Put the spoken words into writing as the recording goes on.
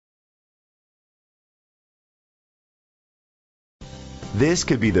This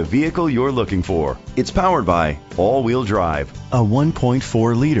could be the vehicle you're looking for. It's powered by all-wheel drive, a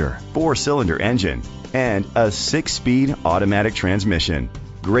 1.4-liter, 4-cylinder engine, and a 6-speed automatic transmission.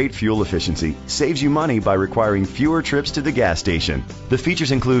 Great fuel efficiency saves you money by requiring fewer trips to the gas station. The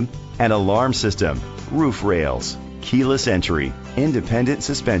features include an alarm system, roof rails, keyless entry, independent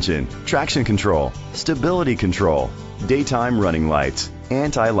suspension, traction control, stability control, daytime running lights,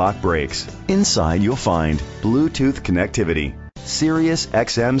 anti-lock brakes. Inside you'll find Bluetooth connectivity, Sirius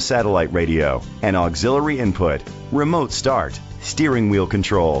XM satellite radio, an auxiliary input, remote start, steering wheel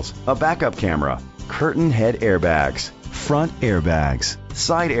controls, a backup camera, curtain head airbags, front airbags,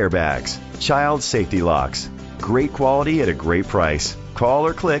 side airbags, child safety locks. Great quality at a great price. Call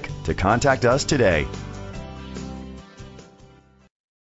or click to contact us today.